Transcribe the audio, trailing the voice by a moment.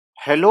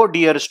Hello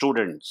dear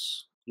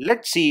students,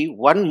 let's see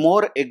one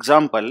more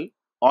example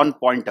on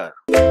pointer.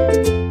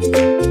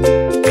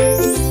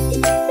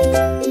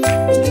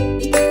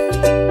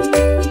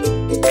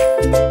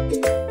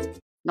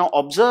 Now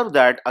observe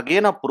that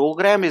again a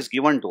program is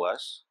given to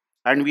us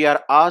and we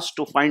are asked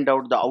to find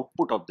out the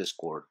output of this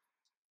code.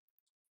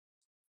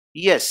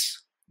 Yes,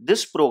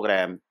 this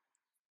program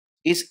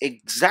is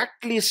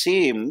exactly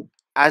same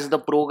as the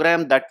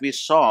program that we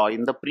saw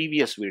in the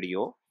previous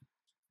video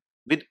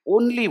with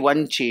only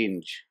one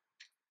change.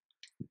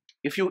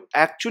 If you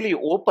actually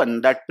open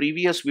that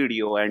previous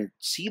video and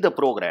see the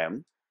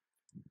program,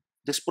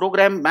 this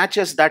program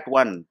matches that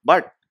one,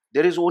 but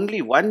there is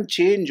only one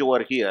change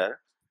over here.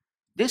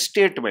 This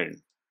statement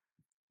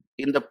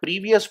in the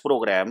previous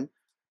program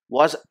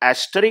was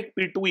asterisk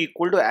P2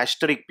 equal to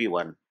asterisk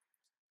P1.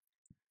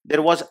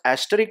 There was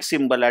asterisk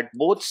symbol at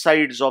both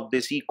sides of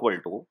this equal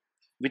to,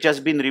 which has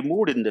been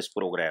removed in this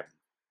program.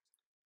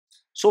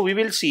 So we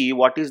will see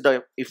what is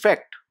the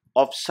effect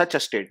of such a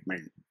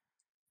statement,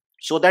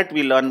 so that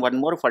we learn one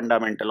more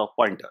fundamental of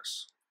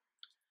pointers.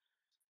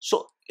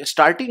 So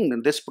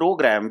starting this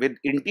program with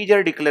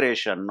integer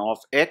declaration of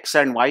x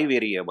and y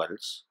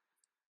variables,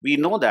 we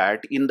know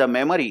that in the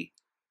memory,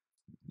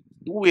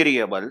 two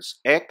variables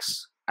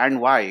x and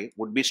y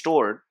would be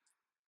stored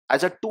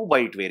as a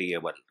 2-byte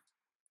variable.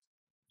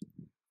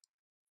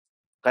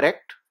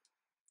 Correct?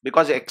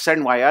 Because x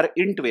and y are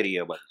int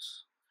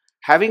variables.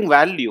 Having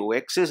value,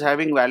 x is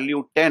having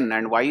value 10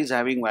 and y is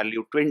having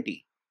value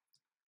 20.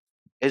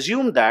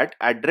 Assume that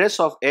address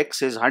of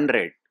x is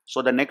 100,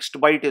 so the next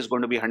byte is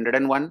going to be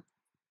 101.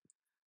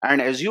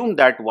 And assume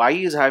that y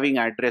is having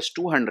address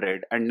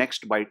 200 and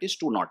next byte is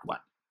 201.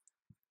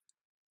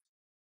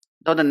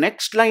 Now the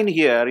next line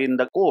here in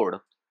the code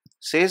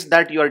says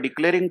that you are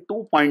declaring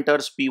two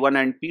pointers P1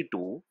 and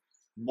P2,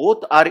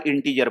 both are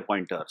integer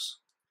pointers.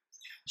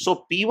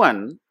 So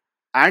P1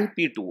 and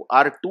P2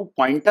 are two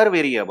pointer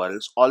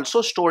variables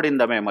also stored in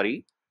the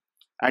memory,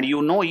 and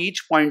you know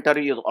each pointer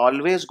is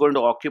always going to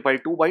occupy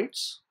 2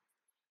 bytes.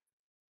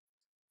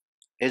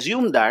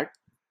 Assume that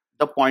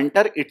the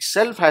pointer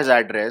itself has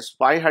address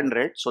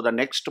 500, so the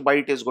next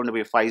byte is going to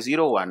be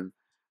 501,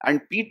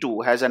 and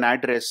P2 has an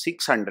address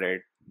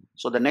 600,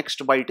 so the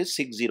next byte is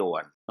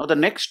 601. Now the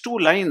next two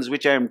lines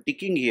which I am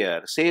ticking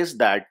here says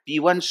that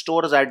P1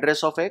 stores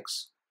address of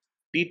x,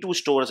 P2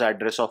 stores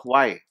address of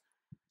y.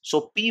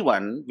 So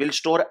P1 will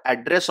store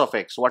address of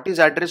x. What is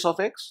address of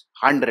x?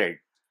 100.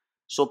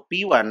 So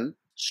P1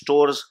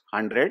 stores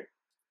 100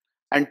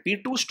 and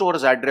P2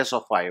 stores address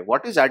of y.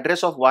 What is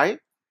address of y?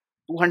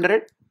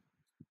 200.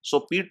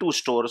 So P2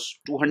 stores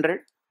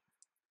 200.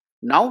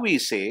 Now we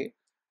say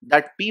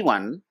that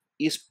P1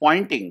 is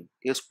pointing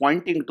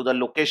to the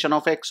location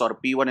of x, or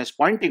P1 is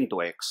pointing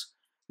to x,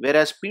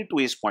 whereas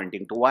P2 is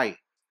pointing to y.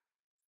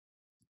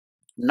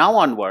 Now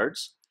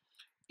onwards,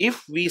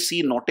 if we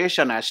see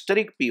notation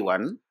asterisk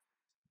P1,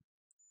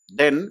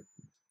 then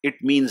it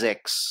means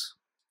x.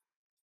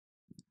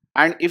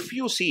 And if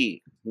you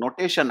see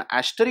notation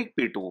asterisk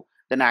P2,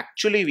 then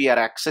actually we are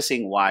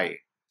accessing y.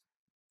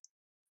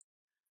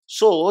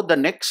 So the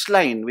next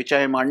line which I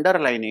am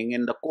underlining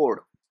in the code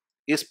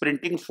is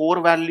printing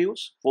 4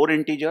 values, 4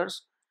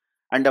 integers,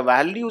 and the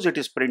values it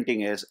is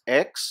printing is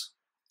x,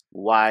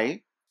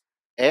 y,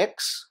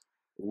 x,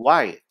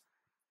 y.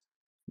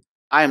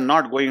 I am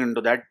not going into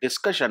that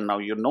discussion now.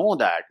 You know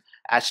that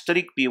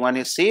asterisk P1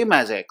 is same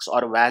as x,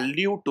 or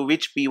value to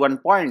which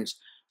P1 points.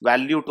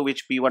 Value to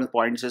which P1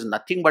 points is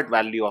nothing but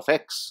value of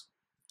x.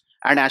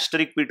 And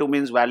asterisk P2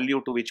 means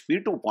value to which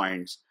P2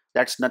 points.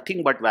 That's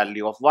nothing but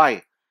value of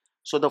y.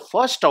 So the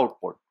first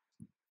output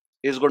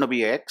is going to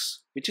be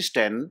x, which is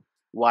 10,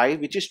 y,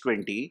 which is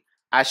 20,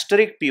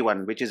 asterisk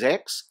P1, which is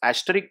x,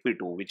 asterisk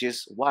P2, which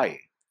is y.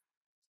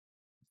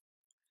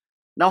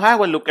 Now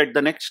have a look at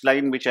the next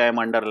line which I am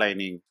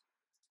underlining.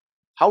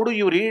 How do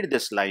you read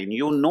this line?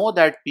 You know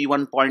that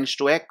P1 points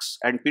to x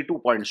and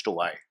P2 points to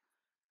y.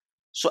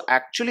 So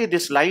actually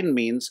this line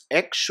means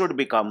x should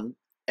become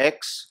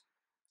x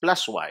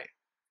plus y.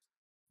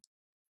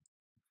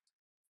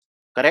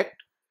 Correct?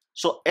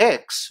 So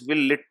x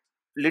will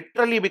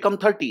literally become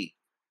 30,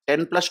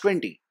 10 plus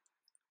 20.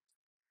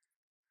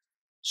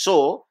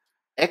 So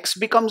x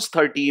becomes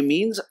 30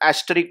 means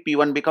asterisk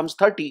P1 becomes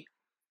 30.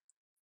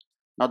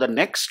 Now the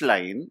next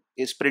line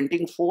is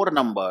printing 4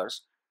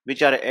 numbers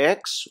which are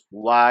x,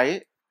 y,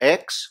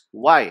 x,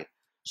 y.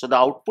 So the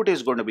output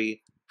is going to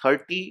be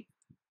 30,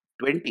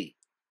 20,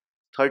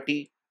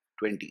 30,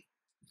 20.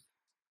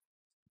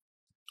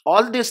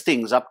 All these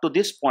things up to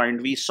this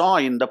point we saw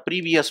in the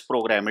previous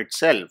program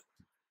itself.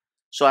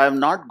 So I have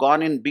not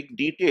gone in big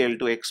detail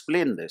to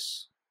explain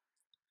this.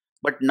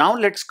 But now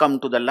let's come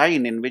to the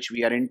line in which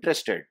we are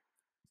interested.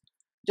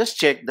 Just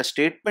check, the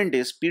statement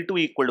is P2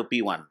 equal to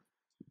P1.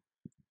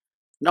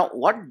 Now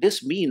what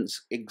this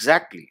means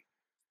exactly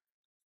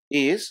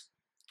is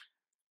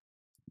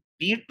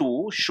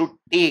P2 should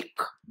take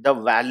the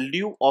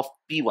value of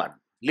P1.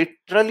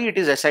 Literally it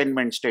is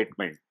assignment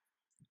statement.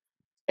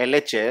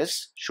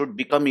 LHS should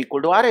become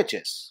equal to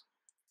RHS.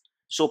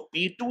 So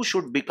P2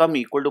 should become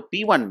equal to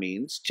P1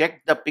 means,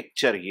 check the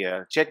picture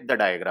here, check the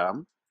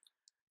diagram.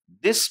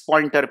 This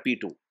pointer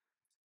P2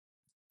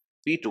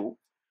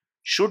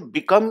 should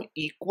become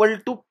equal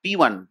to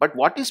P1. But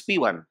what is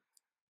P1?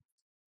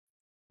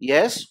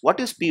 Yes, what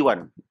is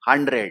P1?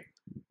 100.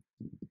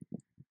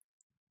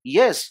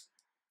 Yes,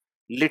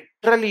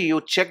 literally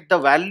you check the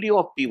value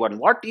of P1.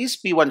 What is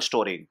P1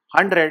 storing?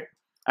 100.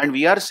 And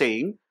we are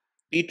saying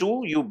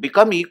P2 you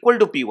become equal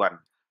to P1.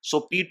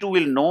 So P2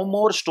 will no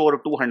more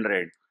store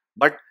 200,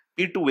 but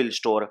P2 will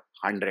store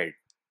 100.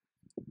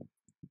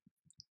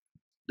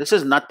 This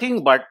is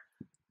nothing but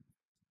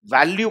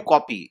value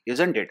copy,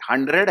 isn't it?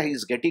 100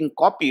 is getting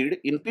copied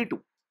in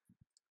P2.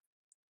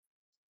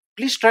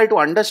 Please try to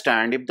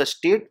understand if the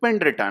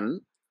statement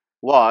written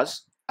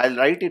was, I'll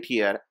write it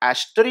here,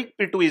 asterisk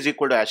P2 is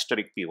equal to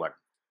asterisk P1.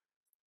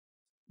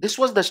 This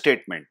was the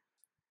statement.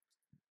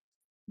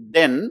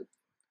 Then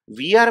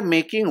we are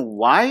making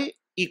y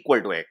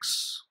equal to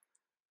x.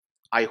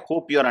 I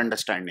hope you are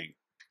understanding.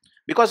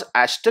 Because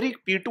asterisk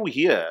P2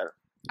 here,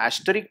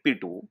 asterisk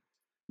P2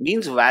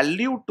 means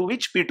value to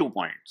which P2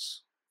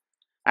 points.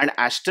 And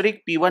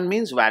asterisk P1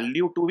 means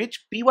value to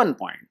which P1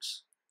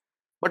 points.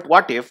 But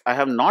what if I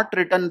have not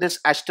written this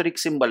asterisk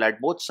symbol at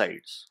both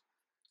sides?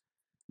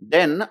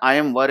 Then I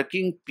am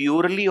working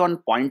purely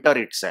on pointer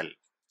itself.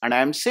 And I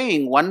am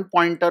saying one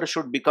pointer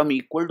should become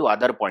equal to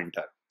other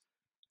pointer.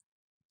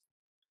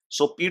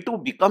 So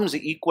P2 becomes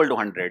equal to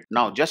 100.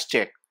 Now just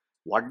check.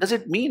 What does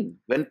it mean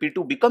when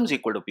P2 becomes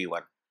equal to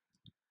P1?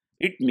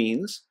 It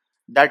means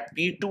that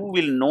P2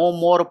 will no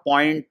more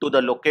point to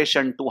the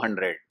location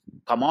 200.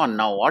 Come on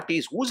now,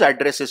 whose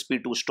address is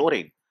P2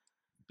 storing?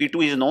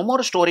 P2 is no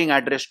more storing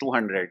address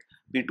 200.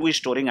 P2 is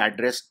storing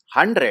address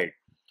 100.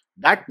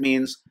 That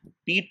means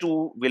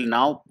P2 will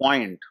now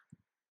point.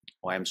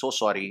 Oh, I'm so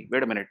sorry.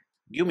 Wait a minute.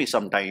 Give me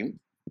some time.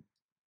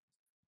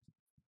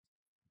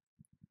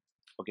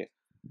 Okay.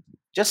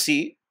 Just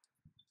see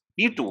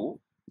P2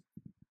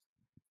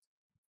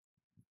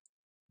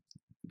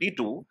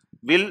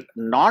 will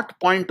not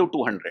point to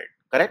 200.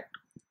 Correct?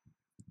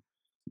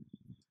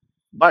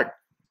 But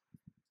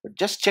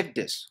just check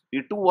this.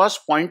 P2 was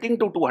pointing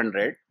to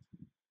 200.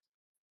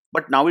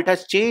 But now it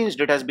has changed.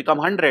 It has become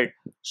 100.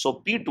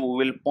 So P2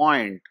 will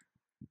point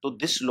to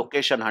this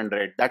location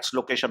 100. That's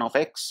location of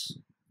x.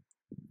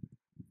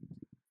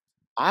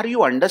 Are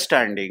you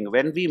understanding?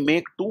 When we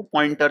make two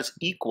pointers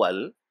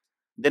equal,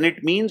 then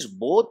it means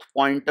both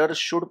pointers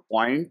should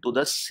point to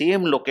the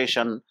same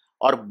location,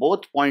 or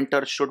both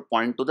pointers should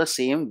point to the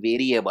same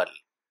variable.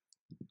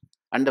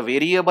 And the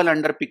variable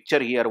under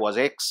picture here was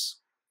x.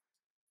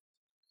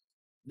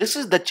 This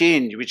is the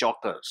change which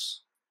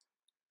occurs.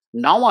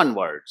 Now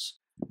onwards,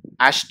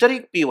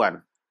 asterisk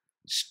P1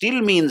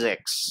 still means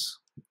x.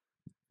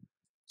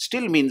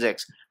 Still means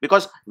x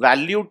because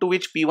value to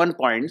which P1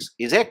 points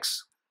is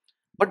x.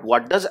 But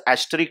what does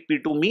asterisk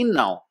P2 mean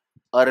now?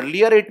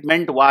 Earlier it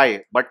meant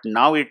y, but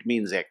now it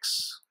means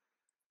x.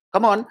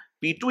 Come on,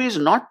 P2 is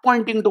not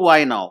pointing to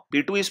y now.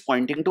 P2 is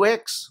pointing to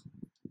x.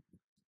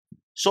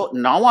 So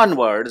now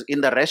onwards,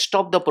 in the rest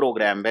of the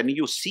program, when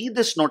you see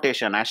this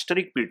notation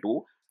asterisk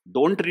P2,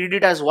 don't read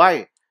it as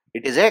y.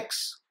 It is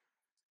x.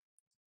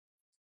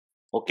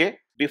 Okay,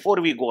 before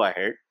we go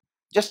ahead,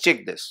 just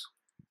check this.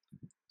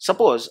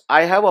 Suppose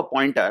I have a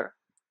pointer,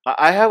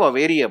 I have a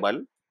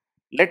variable,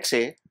 let's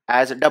say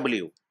as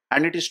w,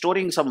 and it is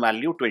storing some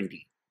value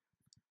 20.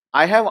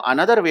 I have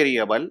another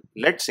variable,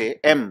 let's say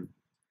m,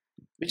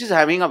 which is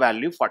having a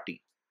value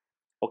 40.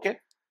 Okay,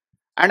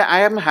 and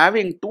I am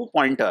having two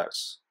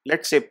pointers,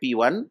 let's say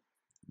p1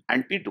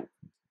 and p2.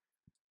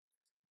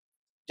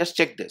 Just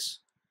check this.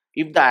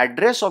 If the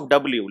address of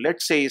w,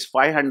 let's say, is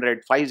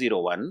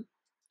 500,501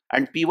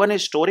 and p1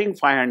 is storing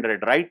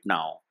 500 right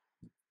now,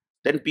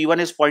 then p1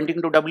 is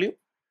pointing to w.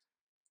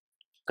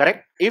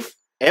 Correct? If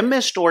m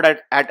is stored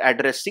at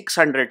address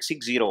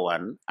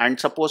 600,601 and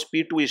suppose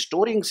p2 is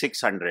storing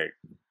 600,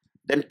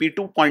 then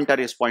p2 pointer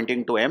is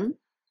pointing to m.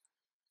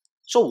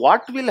 So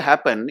what will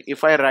happen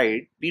if I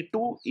write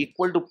p2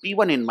 equal to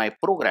p1 in my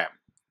program?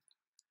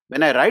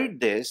 When I write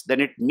this, then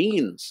it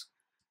means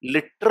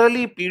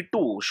literally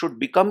P2 should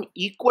become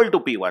equal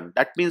to P1.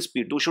 That means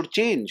P2 should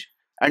change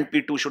and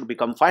P2 should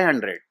become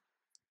 500.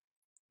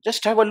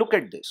 Just have a look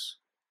at this.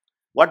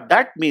 What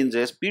that means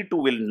is P2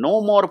 will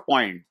no more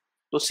point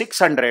to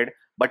 600,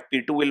 but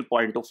P2 will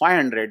point to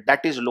 500.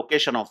 That is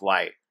location of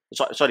Y.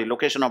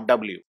 Location of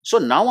W. So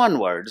now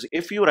onwards,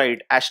 if you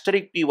write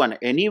asterisk P1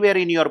 anywhere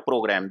in your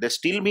program, this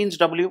still means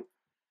W.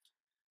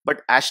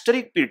 But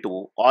asterisk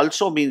P2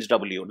 also means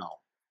W now.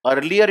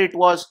 Earlier it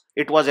was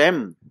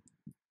M.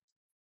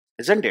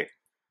 Isn't it?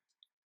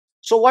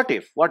 So what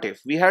if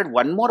we had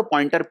one more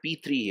pointer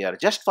P3 here,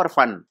 just for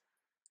fun,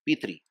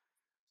 P3,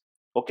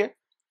 okay?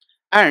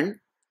 And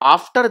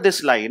after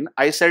this line,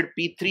 I said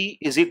P3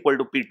 is equal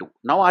to P2.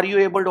 Now are you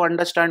able to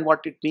understand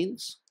what it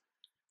means?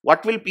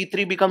 What will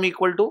P3 become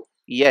equal to?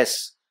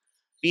 Yes,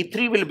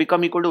 P3 will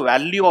become equal to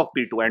value of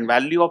P2 and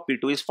value of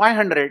P2 is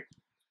 500.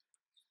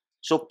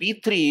 So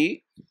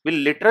P3 will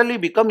literally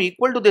become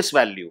equal to this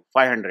value,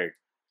 500.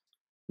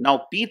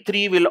 Now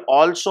P3 will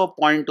also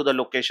point to the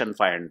location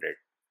 500.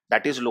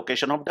 That is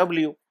location of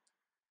W.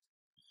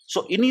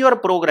 So in your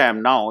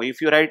program now, if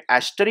you write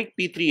asterisk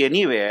P3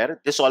 anywhere,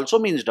 this also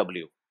means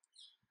W.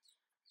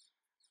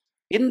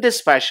 In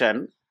this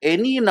fashion,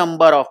 any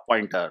number of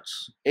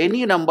pointers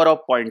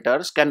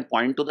can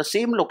point to the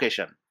same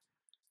location.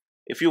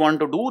 If you want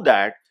to do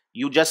that,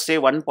 you just say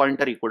one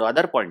pointer equal to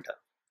other pointer.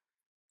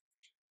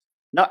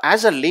 Now,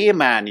 as a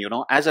layman,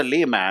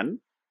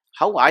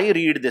 how I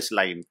read this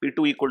line,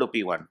 P2 equal to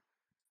P1?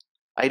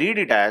 I read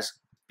it as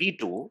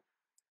P2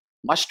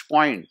 must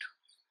point.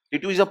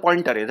 P2 is a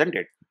pointer, isn't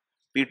it?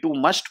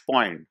 P2 must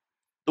point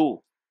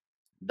to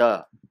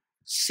the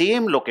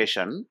same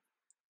location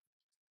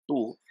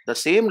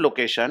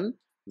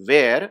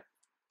where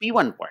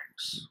P1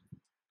 points.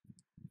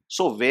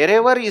 So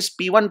wherever is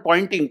P1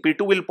 pointing,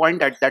 P2 will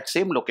point at that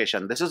same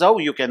location. This is how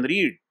you can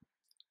read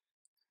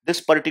this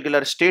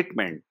particular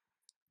statement,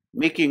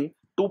 making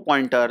two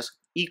pointers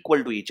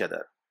equal to each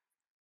other.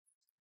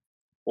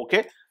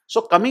 Okay,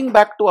 so coming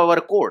back to our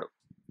code,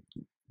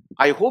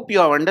 I hope you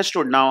have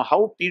understood now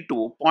how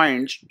P2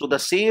 points to the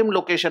same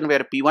location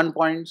where P1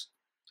 points,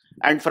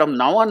 and from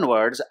now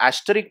onwards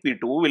asterisk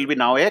P2 will be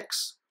now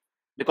X,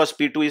 because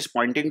P2 is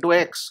pointing to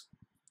X.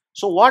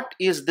 So what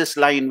is this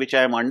line which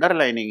I am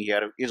underlining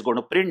here is going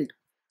to print?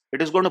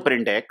 It is going to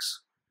print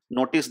X.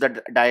 Notice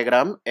that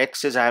diagram,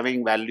 X is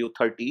having value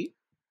 30.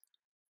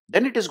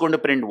 Then it is going to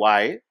print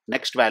Y,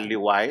 next value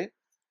Y,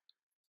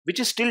 which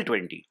is still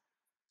 20.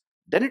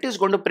 Then it is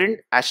going to print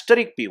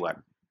asterisk P1.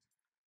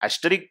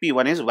 Asterisk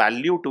P1 is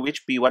value to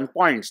which P1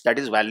 points, that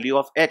is value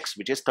of X,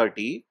 which is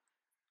 30.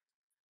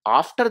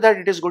 After that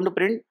it is going to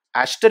print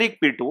asterisk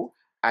P2.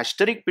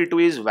 Asterisk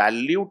P2 is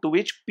value to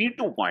which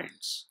P2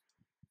 points,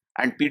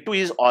 and P2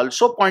 is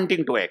also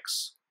pointing to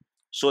X.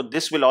 So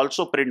this will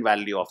also print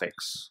value of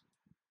X.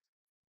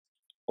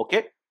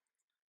 Okay.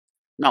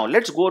 Now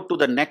let's go to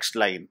the next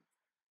line.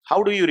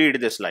 How do you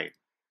read this line?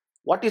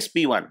 What is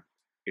P1?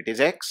 It is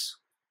X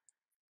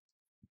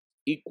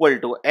equal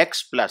to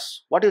X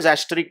plus. What is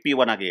asterisk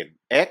P1 again?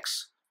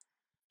 X.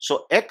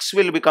 So X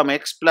will become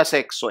X plus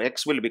X. So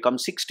X will become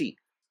 60.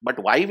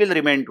 But Y will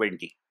remain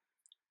 20.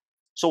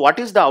 So what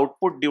is the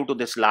output due to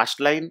this last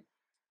line?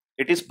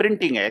 It is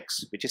printing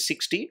X, which is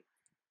 60.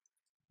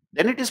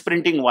 Then it is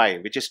printing Y,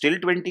 which is still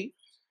 20.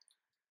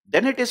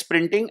 Then it is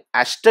printing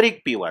asterisk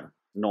P1.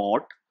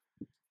 Note,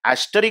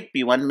 asterisk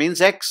P1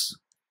 means X.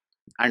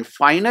 And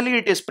finally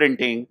it is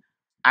printing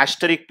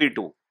asterisk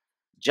P2.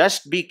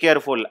 Just be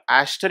careful,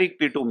 asterisk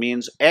P2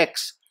 means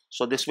X.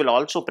 So this will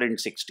also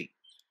print 60.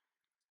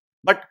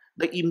 But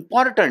the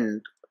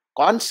important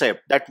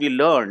concept that we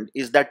learned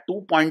is that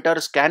two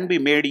pointers can be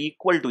made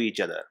equal to each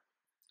other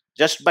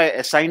just by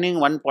assigning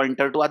one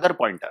pointer to other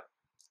pointer.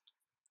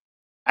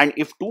 And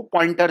if two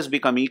pointers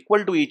become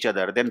equal to each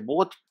other, then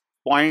both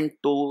point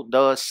to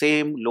the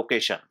same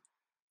location.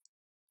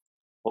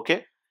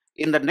 Okay.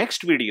 In the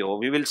next video,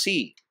 we will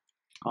see,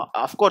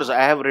 of course,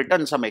 I have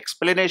written some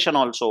explanation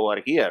also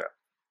over here.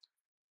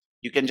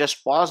 You can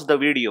just pause the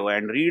video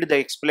and read the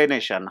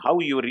explanation, how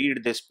you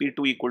read this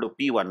P2 equal to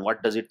P1,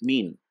 what does it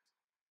mean?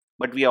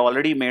 But we have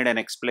already made an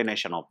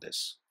explanation of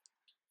this.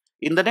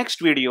 In the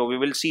next video, we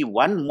will see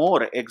one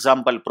more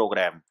example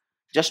program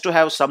just to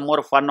have some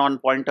more fun on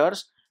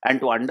pointers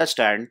and to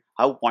understand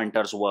how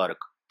pointers work.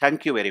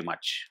 Thank you very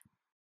much.